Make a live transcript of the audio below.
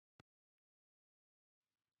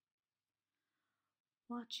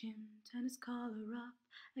Watch him turn his collar up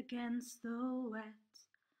against the wet.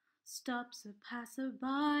 Stops a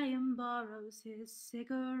passerby and borrows his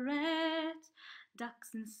cigarette.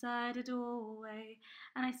 Ducks inside a doorway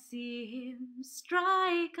and I see him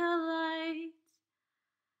strike a light.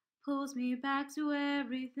 Pulls me back to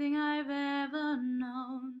everything I've ever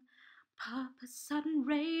known. Papa's sudden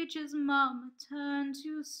rage as Mama turned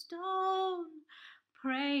to stone.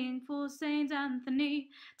 Praying for Saint Anthony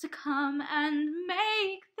to come and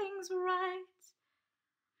make things right.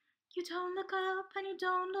 You don't look up and you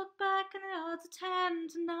don't look back, and the odds are 10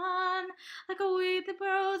 to none. Like a weed that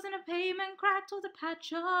burrows in a pavement crack towards a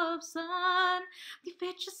patch of sun. You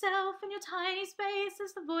fit yourself in your tiny space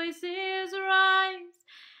as the voices rise,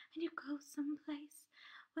 and you go someplace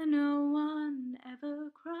where no one ever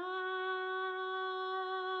cries.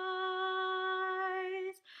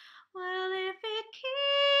 Well, if it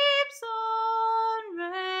keeps on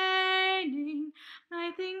raining,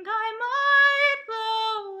 I think I might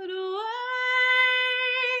float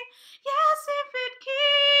away. Yes, if it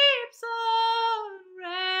keeps on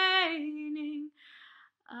raining,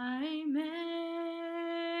 I may.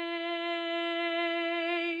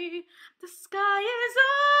 The sky is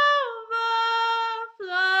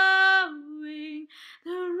overflowing,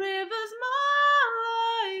 the river's more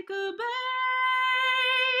like a bay.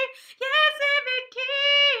 Yes, if it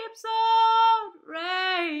keeps on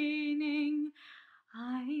raining,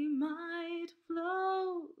 I might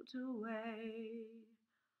float away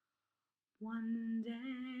one day.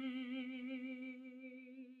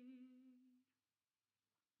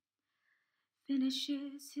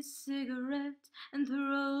 Finishes his cigarette and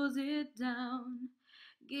throws it down.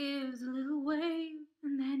 Gives a little wave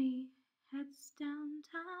and then he heads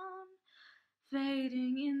downtown.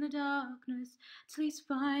 Fading in the darkness till he's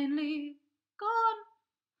finally gone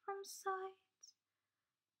from sight.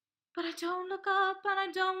 But I don't look up and I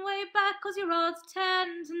don't wave back, 'cause your odds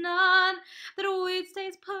 10 to none that a weed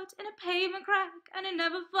stays put in a pavement crack and it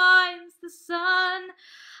never finds the sun.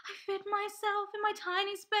 I fit myself in my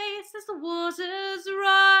tiny space as the waters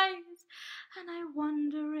rise, and I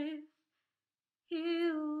wonder if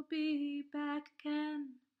he'll be back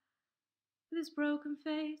again with his broken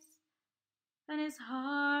face and his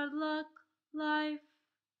hard luck life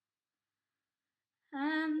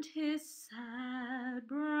and his sad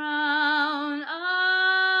brown eyes.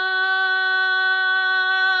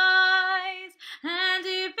 And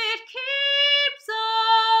if it keeps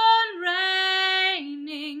on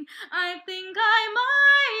raining, I think I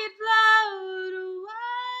might float away.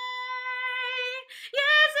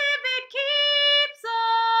 Yes, if it keeps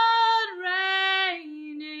on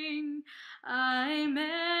raining, I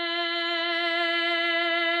may.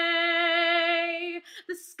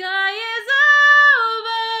 The sky is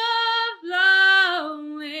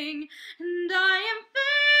overflowing, and I am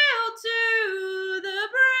filled to the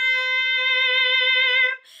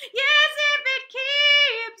brim. Yes, if it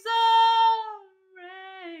keeps on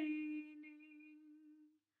raining,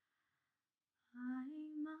 I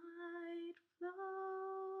might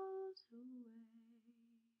float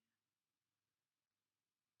away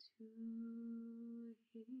to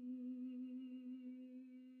here.